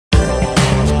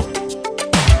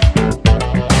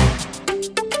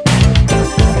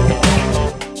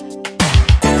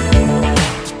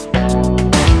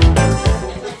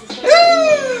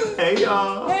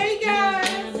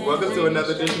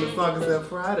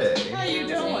Friday. How you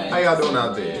doing? How y'all doing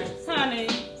out there? Honey,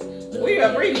 we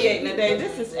abbreviating today.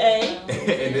 This is A.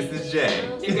 And this is Jay.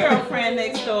 Your girlfriend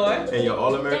next door. And your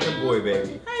all-American boy,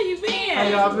 baby. How you been? How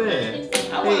y'all been?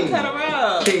 I want to cut her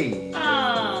up. Hey.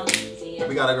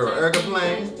 We got a girl, Erica,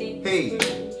 playing. Hey.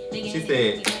 She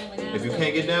said, if you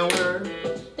can't get down with her,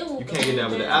 you can't get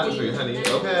down with the apple tree, honey.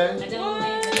 Okay?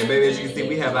 And baby, as you can see,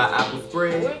 we have our apple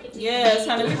spread. Yes,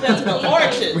 honey, we've been to the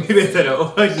orchard. We've been to the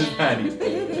orchard,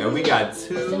 honey. And we got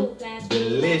 2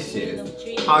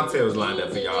 delicious cocktails lined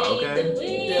up for y'all, okay?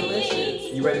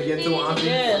 Delicious. You ready to get into it, Auntie?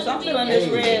 Yes, I'm feeling this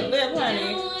red lip,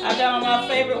 honey. I got on my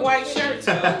favorite white shirt,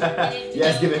 too.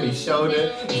 Yes, giving me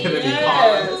shoulder, giving me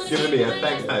collar, giving me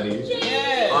effects, honey.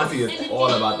 Yes. Auntie is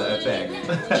all about the effects.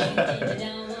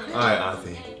 Alright,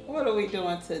 Auntie. What are we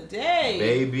doing today?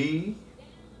 Baby,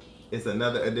 it's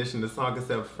another edition of Cinq,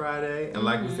 Sept Friday. And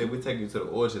like we said, we're taking you to the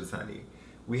orchards, honey.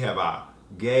 We have our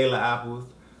Gala apples,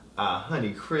 our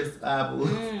Honey Crisp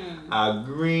apples, our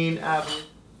green apples.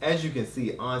 As you can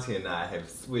see, Auntie and I have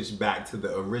switched back to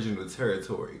the original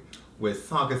territory where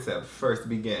Cinq Sept first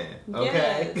began.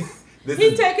 Okay? Yes.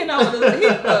 He taking over the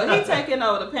taking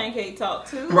over the Pancake Talk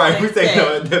Tuesday. Right, we taking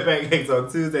over the Pancakes on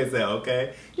Tuesday. Say,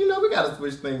 okay, you know we gotta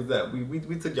switch things up.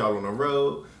 We took y'all on the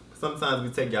road. Sometimes we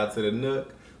take y'all to the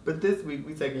Nook. But this week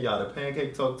we taking y'all to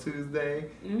Pancake Talk Tuesday,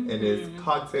 and it's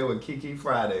Cocktail and Kiki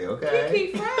Friday, okay?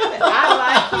 Kiki Friday. I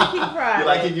like Kiki Friday. You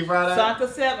like Kiki Friday? Cinq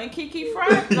Sept and Kiki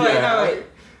Friday. No, wait.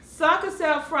 Cinq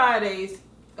Sept Fridays.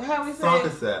 How we say Cinq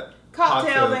it? Sept.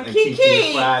 Cocktails and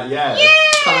Kiki. Friday. Yes. Yeah.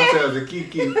 Cocktails and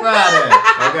Kiki Friday.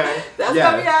 Okay. That's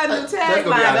gonna be our new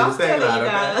tagline. I'm telling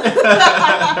you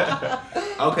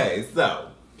guys. Okay,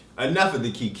 so enough of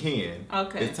the Kikiing.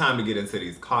 Okay. It's time to get into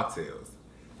these cocktails.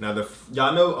 Now,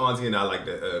 y'all know Auntie and I like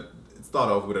to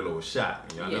start off with a little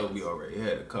shot. Y'all know we already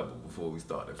had a couple before we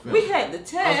started filming. We had the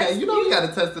test. Okay, you know we got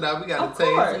to test it out. We got to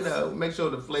taste, you know, make sure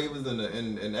the flavors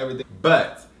and everything.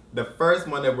 But the first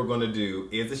one that we're going to do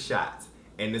is a shot,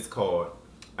 and it's called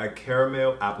a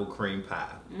caramel apple cream pie.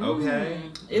 Okay?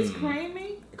 It's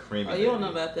creamy? Creamy. Oh, you don't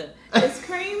know about that. It's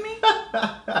creamy?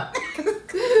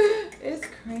 It's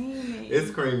creamy. It's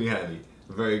creamy, honey.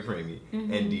 Very creamy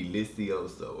and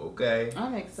delicioso, okay?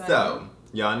 I'm excited. So,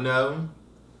 y'all know,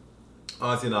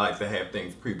 Auntie and I like to have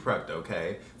things pre-prepped,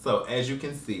 okay? So, as you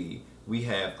can see, we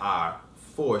have our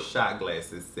 4 shot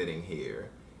glasses sitting here,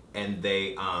 and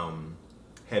they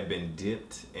have been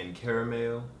dipped in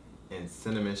caramel and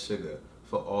cinnamon sugar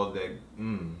for all that,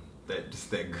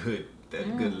 that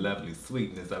good lovely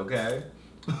sweetness, okay?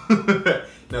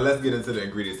 Now, let's get into the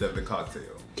ingredients of the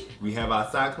cocktail. We have our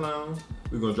cyclone.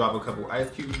 We're gonna drop a couple ice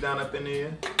cubes down up in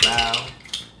there. Wow.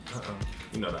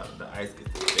 You know the ice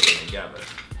gets sticking together.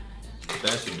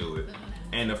 That should do it.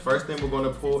 And the first thing we're gonna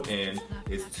pour in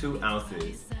is 2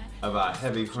 ounces of our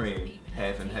heavy cream,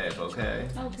 half and half, okay?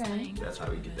 Okay. That's how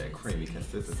we get that creamy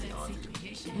consistency on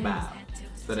you. Wow.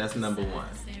 So that's number 1.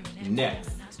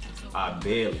 Next, our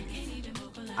Bailey's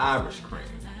Irish cream.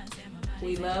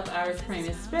 We love Irish cream,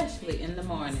 especially in the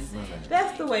mornings.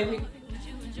 That's the way we...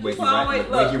 Wake you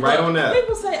right on up.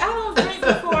 People say, I don't drink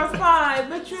before 5,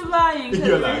 but you're lying because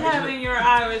you're having your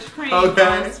Irish cream.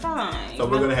 Okay. It's fine. So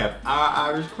we're going to have our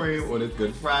Irish cream on this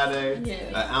Good Friday. Yes.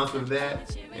 An ounce of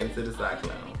that into the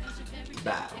cyclone.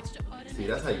 Wow. See,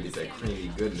 that's how you get that creamy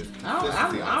goodness.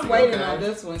 I'm waiting on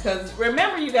this one because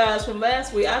remember you guys from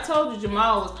last week, I told you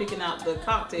Jamal was picking out the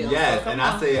cocktails. Yes, so and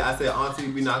I said, Auntie,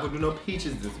 we're not going to do no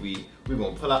peaches this week. We're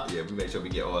going to pull out, we make sure we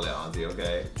get all that, Auntie,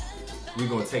 okay? We're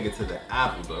going to take it to the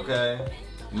apples, okay?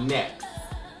 Next,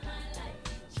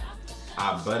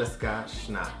 our butterscotch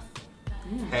schnapps.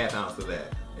 Half ounce of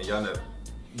that. And y'all know,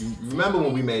 remember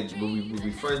when we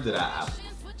first did our apples?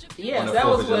 Yes, that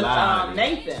was with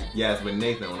Nathan. Yes, with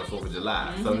Nathan on the 4th of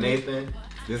July. So Nathan,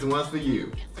 this one's for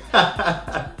you.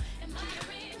 Half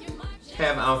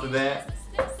ounce of that.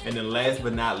 And then last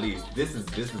but not least, this is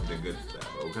the good stuff,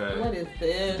 okay? What is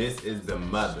this? This is the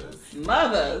Mother's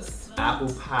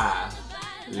apple pie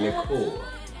liqueur,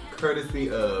 courtesy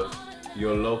of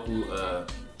your local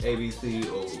ABC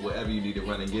or wherever you need to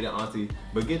run and get it, Auntie.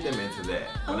 But get them into that.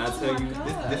 When I tell you,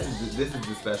 this is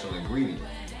the special ingredient.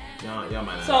 Y'all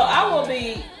might not. So I will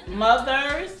be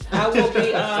Mother's. I will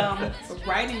be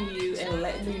writing you and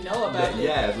letting you know about it.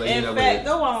 Yes, in fact,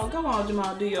 go on,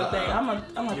 Jamal, do your thing. I'm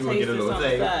gonna taste this on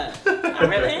the side. I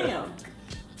really am.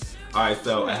 All right,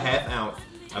 so a half ounce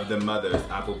of the Mother's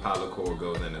apple pie liqueur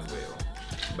goes in as well.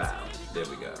 Bow. There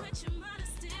we go.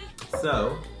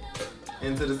 So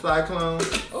into the cyclone.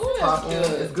 Oh, that's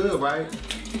good. It's good, right?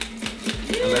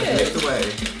 Yeah. And let's mix away.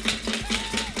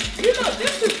 You know,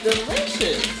 this is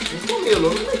delicious. Let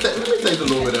me taste a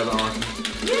little bit of it, Auntie.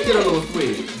 Let me get a little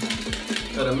sweet.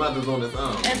 Or the mother's on its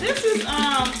own. And this is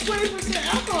 20%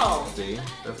 alcohol. See,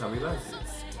 that's how we like it.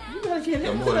 You better get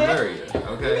The into more the that. merrier.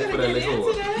 Okay, You for better that get into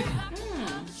liqueur. that.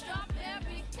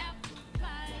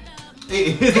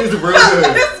 It is real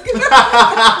good.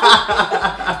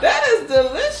 That is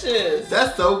delicious.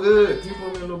 That's so good. Keep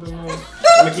on me a little bit more.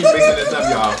 I'm gonna keep mixing this up,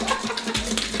 y'all.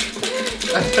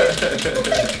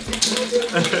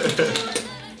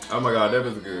 Oh my God, that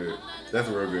was good. That's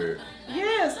real good.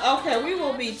 Yes. Okay. We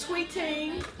will be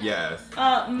tweeting. Yes.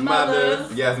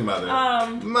 Mothers. Yes, mother.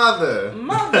 Mother.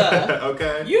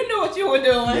 Okay. You knew what you were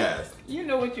doing. Yes. You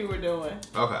knew what you were doing.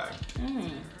 Okay.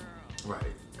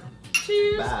 Right.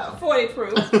 Cheers. Wow. 40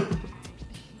 proof.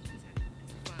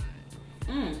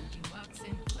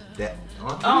 That.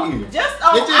 It's just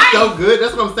so good.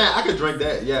 That's what I'm saying. I could drink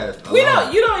that. Yes.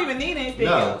 You don't even need anything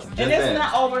else, just and it's that.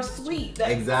 not over sweet.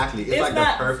 Exactly. It's like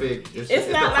not, the perfect. It's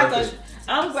not like a.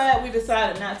 I'm glad we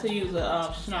decided not to use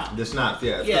a schnapps. The schnapps,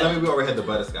 yes. Because I mean, we already had the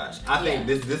butterscotch. I think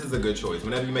this is a good choice.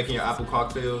 Whenever you're making your apple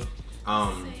cocktails,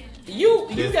 you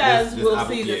guys will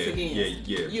apple, see this again.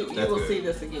 Yeah. You will see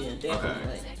this again,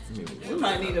 definitely. Okay. We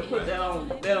might need to put that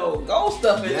old gold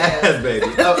stuff in there. Yes, baby.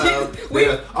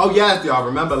 Oh yes, y'all.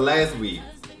 Remember last week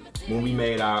when we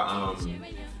made our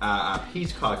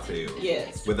peach cocktail?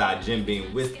 Yes. With our Jim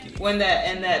Beam whiskey.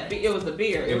 It was a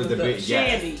beer. It was the beer.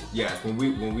 Shandy. Yes. When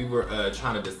we were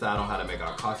trying to decide on how to make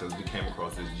our cocktails, we came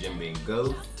across this Jim Beam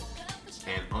Ghost,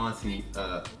 and Auntie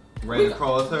ran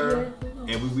across her,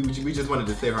 and we just wanted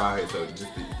to say her out here, so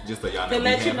just so y'all know. To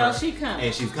let you know she coming.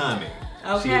 And she's coming.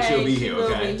 Okay. She'll be here.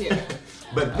 Okay. Be here.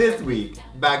 But this week,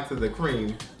 back to the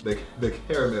cream, the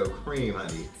caramel cream,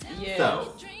 honey. Yeah.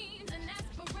 So,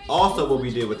 also what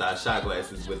we did with our shot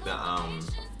glasses with the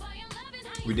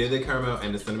we did the caramel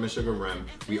and the cinnamon sugar rim.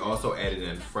 We also added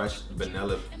in fresh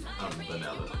vanilla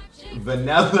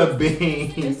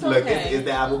beans. It's Look, okay. it's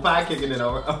the apple pie kicking in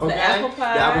over. Okay? The apple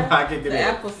pie. The apple pie kicking in. The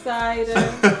apple cider.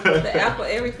 The apple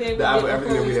everything. The apple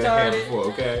everything before we we had started. before.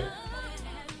 Okay.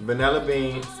 Vanilla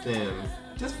bean stems,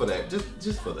 just for that,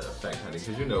 just for the effect, honey,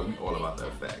 because you know we all about the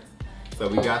effect. So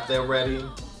we got that ready.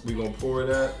 We gonna pour it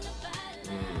up.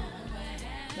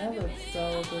 That looks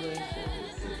so delicious.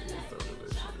 It is so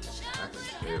delicious. I can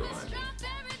tell, honey.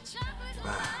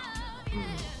 Wow.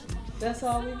 That's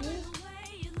all we did?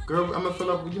 Girl, I'm gonna fill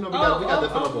up. You know we got to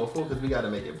fill up on full because we got to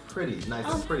make it pretty, nice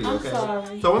and pretty. Okay.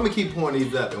 Sorry. So I'm gonna keep pouring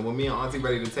these up, and when me and Auntie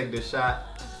ready to take this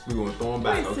shot, we gonna throw them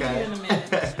back. See you Okay. in a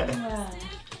minute.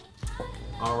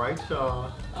 All right,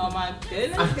 y'all. Oh my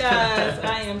goodness, guys.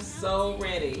 I am so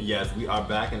ready. Yes, we are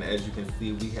back, and as you can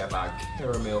see, we have our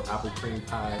caramel apple cream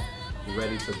pie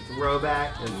ready to throw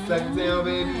back and suck down,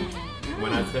 baby.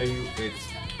 When I tell you,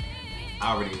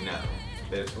 I already know.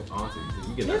 That's Auntie,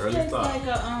 you get the early This start. tastes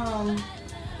like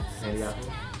Candy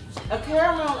apple? a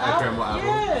caramel apple. Caramel apple?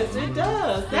 Yes, it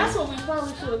does. That's what we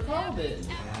probably should have called it.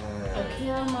 Yes. A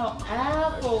caramel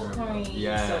apple cream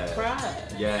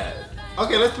surprise. Yes.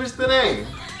 Okay, let's switch the name.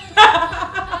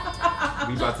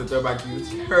 We about to throw back these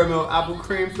caramel apple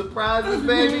cream surprises,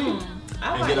 baby.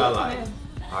 And get our life.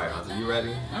 All right, Auntie, you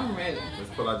ready? I'm ready. Let's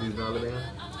pull out these vanilla beans.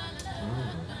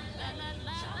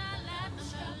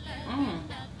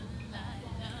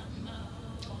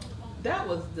 That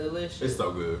was delicious. It's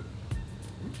so good.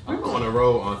 I'm on a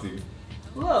roll, Auntie.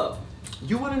 Look.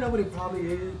 You want to know what it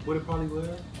probably is? What it probably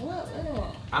was? What?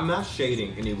 I'm not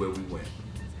shading anywhere we went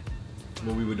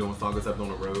when we were doing Song Sept on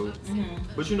the road.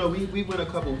 But you know, we went a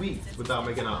couple weeks without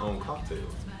making our own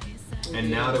cocktails. And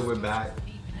now that we're back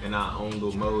in our own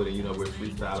little mode and you know, we're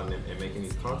freestyling and making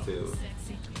these cocktails.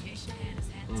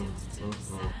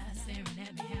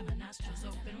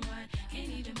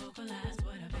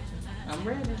 I'm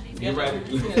ready. You ready?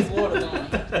 There's water going.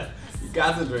 You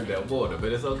got to drink that water,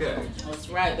 but it's okay. That's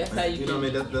right. That's how you know what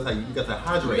I mean? That's how you got to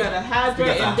hydrate. You gotta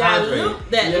hydrate and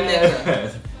dilute that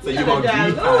liquor. So you won't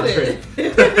dehydrate.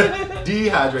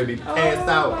 Dehydrate, be passed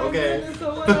out, okay? Goodness,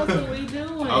 so what else are we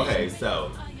doing? Okay,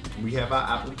 so we have our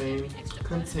apple thing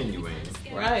continuing.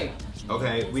 Right.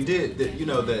 Okay, we did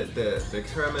the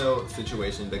caramel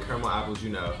situation, the caramel apples,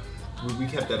 you know, we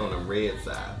kept that on the red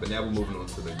side, but now we're moving on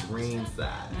to the green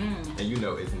side. And you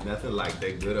know, it's nothing like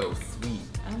that good old sweet.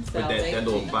 But that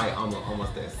little bite,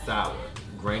 almost that sour.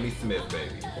 Granny Smith,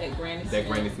 baby. That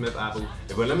Granny Smith apple.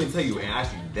 But let me tell you, and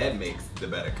actually that makes the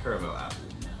better caramel apple.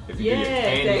 If you do your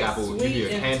candy apple, you do your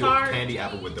candy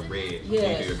apple with the red. You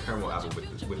do your caramel apple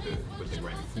with the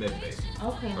Granny Smith, baby.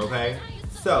 Okay. Okay.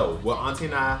 So what Auntie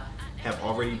and I have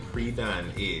already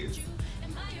pre-done is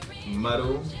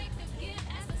muddle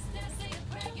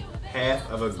half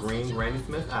of a green Granny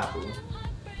Smith apple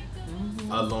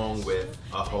along with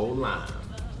a whole lime.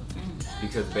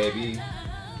 Because baby,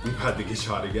 we about to get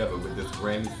y'all together with this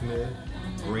Granny Smith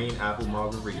green apple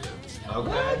margarita.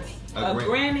 Okay? A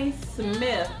Granny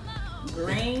Smith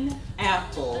green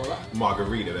apple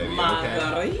margarita, baby.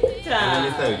 Margarita. Okay? And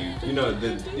let me tell you,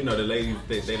 the ladies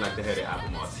they like to have their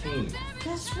apple martini.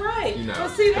 That's right. You know,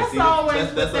 but see, that's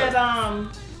always that's with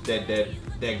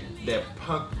that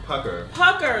pucker.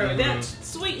 That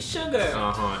sweet sugar.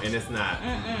 And it's not.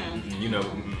 We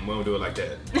don't do it like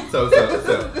that. So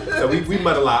we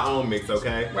muddle our own mix,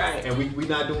 okay? Right. And we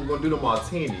not gonna do the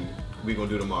martini. We gonna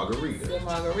do the margarita. The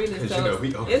margarita. So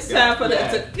it's time for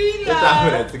that tequila. It's time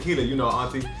for that tequila. You know,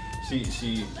 Auntie, she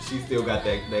still got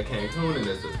that Cancun in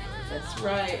her system. That's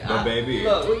right. But baby,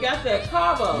 look, we got that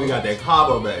Cabo. We got that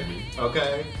Cabo, baby.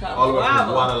 Okay. Cabo All the way from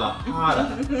Wabo.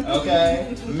 Guadalajara.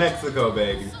 Okay. Mexico,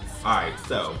 baby. All right.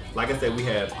 So, like I said, we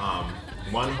have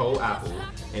one whole apple,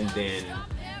 and then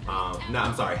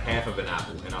half of an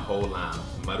apple and a whole lime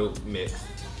muddled mix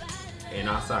in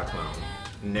our cyclone.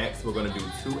 Next, we're gonna do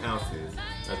 2 ounces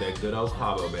of that good old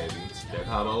Cabo, baby. That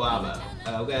Cabo Wabo.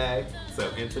 Okay? So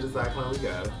into the cyclone we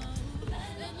go.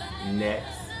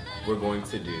 Next, we're going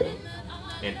to do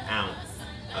an ounce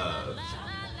of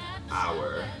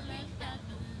our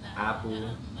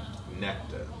apple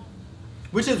nectar,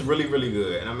 which is really, really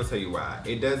good. And I'm gonna tell you why.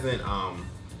 It doesn't,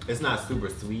 it's not super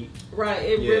sweet. Right,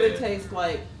 it really tastes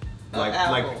like an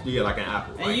apple. Like an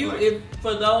apple. And if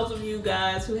for those of you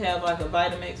guys who have like a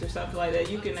Vitamix or something like that,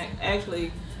 you can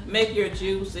actually make your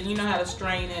juice and you know how to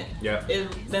strain it. Yeah.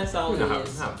 That's all it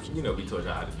is. We taught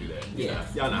y'all how to do that. Yeah.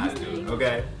 Y'all know how to do it,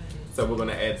 okay? So we're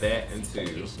gonna add that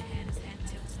into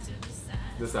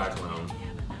the cyclone.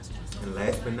 And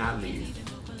last but not least,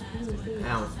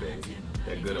 ounce, baby.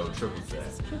 That good old triple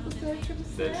set.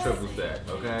 That triple set,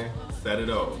 okay? Set it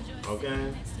off,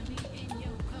 okay?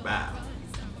 Wow.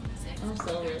 I'm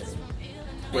so ready.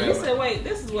 And you said, wait,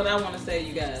 this is what I want to say,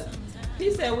 you guys.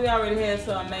 He said we already had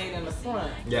some made in the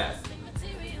front. Yes.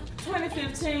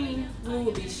 2015, we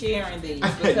will be sharing these.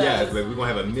 Yes, but we're going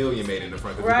to have 1 million made in the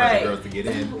front because we want the girls to get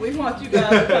in. We want you guys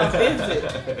to come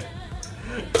visit.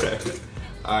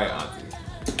 All right, Auntie.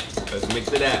 Let's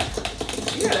mix it up.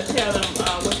 You got to tell them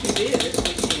what you did this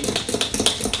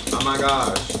weekend. Oh my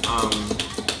gosh.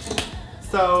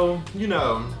 So,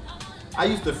 I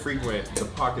used to frequent the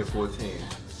park at 14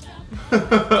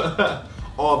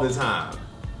 all the time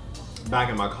back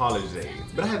in my college days.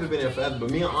 But I haven't been there forever.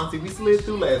 But me and Auntie, we slid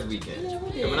through last weekend. Yeah,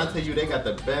 we did. And when I tell you they got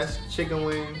the best chicken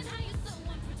wings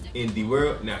in the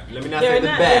world. Now, let me not say the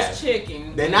best. They're not just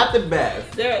chicken. They're not the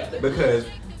best. Because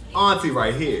Auntie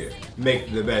right here makes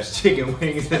the best chicken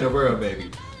wings in the world, baby.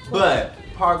 But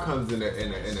Park comes in a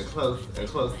close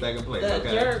second place. That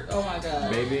jerk, oh my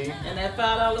god, baby. And that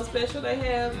 $5 special they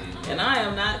have, and I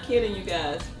am not kidding you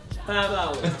guys.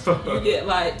 $5. You get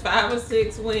like 5 or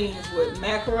 6 wings with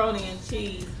macaroni and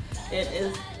cheese, and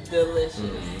it's delicious.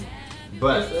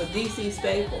 But it's a DC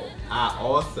staple. I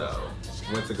also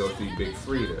went to go see Big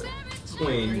Frida,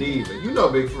 Queen Diva. You know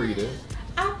Big Frida.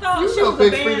 I thought she was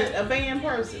a band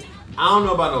person. I don't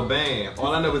know about no band.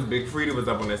 All I know is Big Frida was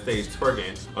up on that stage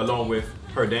twerking along with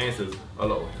her dancers.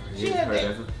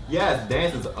 Yes,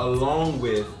 dancers along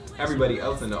with everybody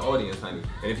else in the audience, honey.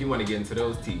 And if you want to get into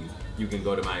those teas, you can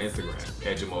go to my Instagram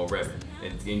at Jamal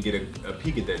and get a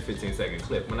peek at that 15-second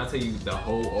clip. When I tell you the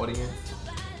whole audience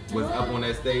was up on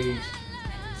that stage.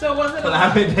 So was it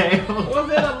clapping down?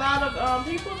 Was it a lot of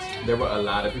people there? There were a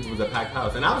lot of people. It was a packed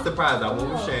house, and I was surprised. I went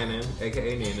with Shannon,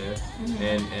 aka Nina,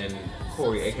 and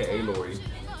Corey, aka Lori.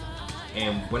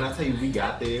 And when I tell you we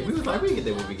got there, we was like, we get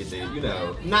there when we get there,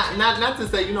 Not to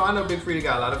say, I know Big Frida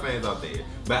got a lot of fans out there,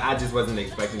 but I just wasn't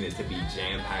expecting it to be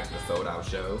jam-packed and sold out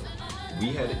show.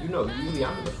 We had it, usually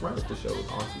I'm in the front of the show,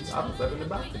 Auntie. I was up in the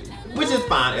balcony, which is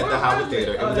fine at the Howard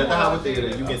Theater. It was at the Howard Theater.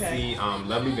 You can see,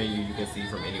 lovely venue. You can see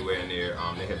from anywhere in there.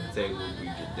 They have the tables where you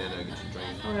get dinner, get your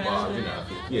drinks, bars,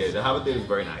 Yeah, the Howard Theater is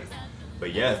very nice.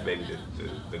 But yes, baby,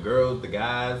 the girls, the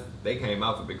guys, they came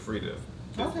out for Big Frida.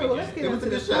 Okay, well, let's get into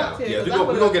the cocktail. Yeah,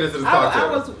 we're going to get into the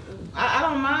cocktail. I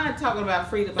don't mind talking about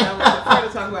Frida, but I was afraid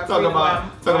to talk about Frida.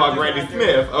 Talking about Granny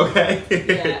Smith, okay?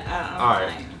 Yeah, all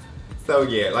right. So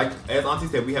yeah, like as Auntie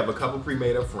said, we have a couple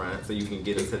pre-made up front, so you can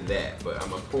get into that. But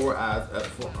I'm gonna pour eyes up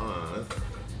for us.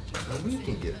 And we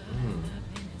can get.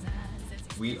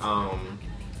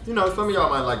 Some of y'all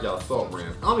might like y'all salt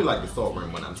rim. I only like the salt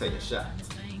rim when I'm taking shots.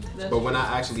 But when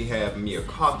I actually have me a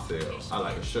cocktail, I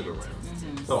like a sugar rim.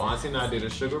 So Auntie and I did a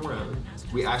sugar rim.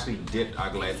 We actually dipped our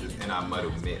glasses in our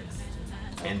muddle mix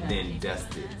and then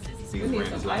dusted these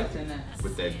rims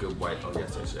with that good white. Oh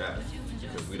yes,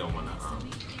 because we don't want to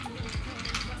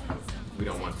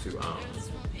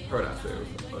hurt ourselves.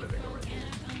 Oh, there they go right there.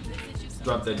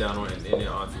 Drop that down on in there,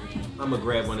 auntie. I'm gonna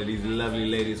grab one of these lovely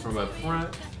ladies from up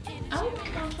front. I want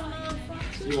one from the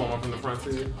front too. You want one from the front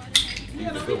too?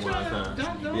 Yeah, Don't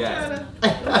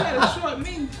try to short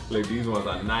me. Look, these ones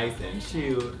are nice and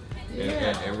chilled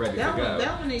and ready to go.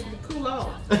 That one needs to cool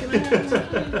off. Can I have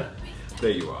one, please?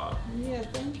 There you are. Yeah,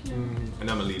 thank you. And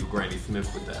I'm gonna leave Granny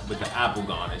Smith with the apple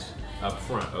garnish up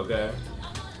front, okay?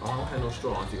 Oh, I don't have no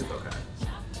straw, auntie. It's okay.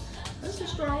 That's the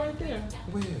straw right there.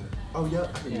 Where? Oh, yeah.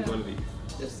 I can use one of these.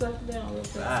 Just suck it down real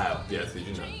quick. Ah, yes,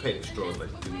 you know, paper straws like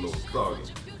a little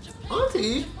soggy.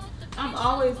 Auntie. I'm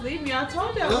always leaving. I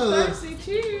told you I was thirsty.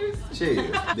 Cheers.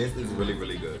 Cheers. This is really,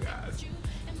 really good, guys.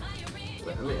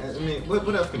 I mean,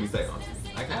 what else can we say, auntie?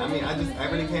 I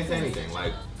really can't say anything.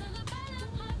 Like,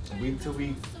 week to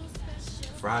week,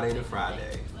 Friday to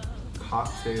Friday,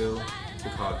 cocktail to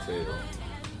cocktail,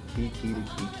 kiki to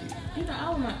kiki. You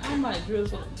know, I might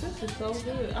drizzle. This is so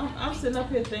good. I'm sitting up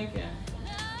here thinking,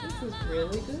 this is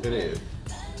really good. It is.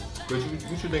 But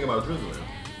you should think about drizzling.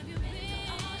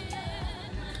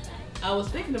 I was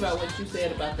thinking about what you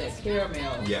said about that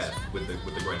caramel. Yes, with the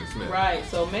Granny Smith. Right.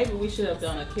 So maybe we should have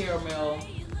done a caramel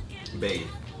base.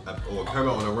 Or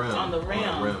caramel on the rim. On the rim.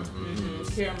 Mm-hmm.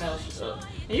 Caramel sugar.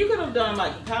 And you could have done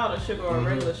like powdered sugar or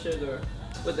regular sugar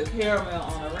with the caramel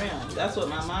on the rim. That's what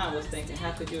my mind was thinking.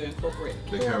 How could you incorporate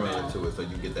the caramel into it so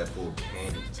you get that full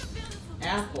candy?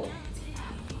 Apple.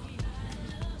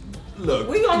 Look,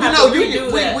 we gonna have to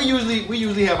redo that. We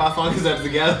usually have our songs up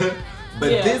together, but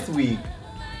this week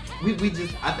we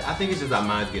just I think it's just our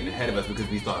minds getting ahead of us because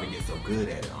we starting to get so good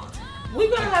at it, auntie. We're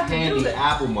gonna have to do that. Candy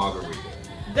apple margarita.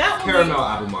 Caramel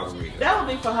apple margarita. That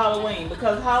would be for Halloween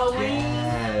because Halloween.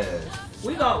 Yes.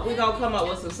 We gonna come up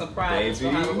with some surprises for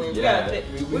Halloween. Yeah.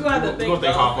 We're gonna have to think. We're gonna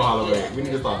think hard for Halloween. Yeah. We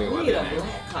need to start thinking about that. We need a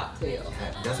black cocktail.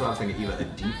 That's what I was thinking. Either a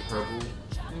deep purple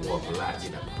or black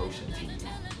in a potion tea.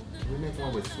 Can we make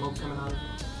one with smoke coming out of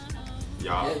it?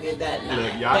 Y'all. Get that night.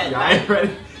 Look, y'all ain't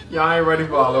ready. Y'all ain't ready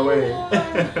for Halloween.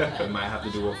 We might have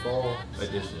to do a fall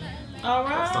edition. All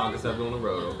right. Song is up on the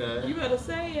road, okay? You better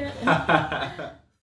say it.